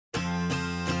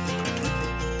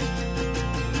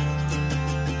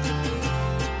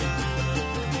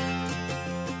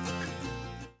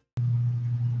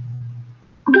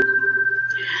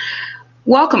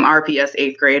Welcome, RPS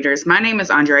 8th graders. My name is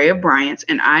Andrea Bryant,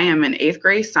 and I am an 8th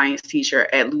grade science teacher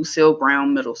at Lucille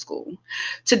Brown Middle School.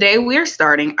 Today, we are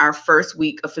starting our first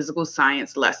week of physical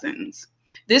science lessons.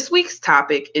 This week's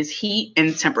topic is heat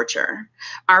and temperature.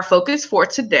 Our focus for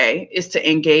today is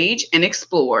to engage and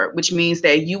explore, which means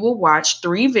that you will watch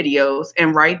 3 videos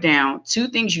and write down 2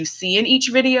 things you see in each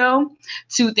video,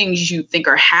 2 things you think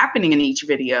are happening in each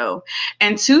video,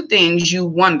 and 2 things you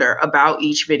wonder about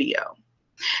each video.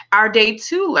 Our day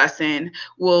 2 lesson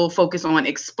will focus on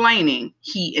explaining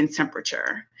heat and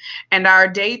temperature. And our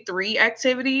day 3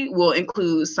 activity will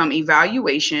include some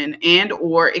evaluation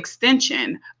and/or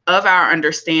extension of our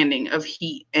understanding of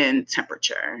heat and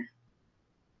temperature.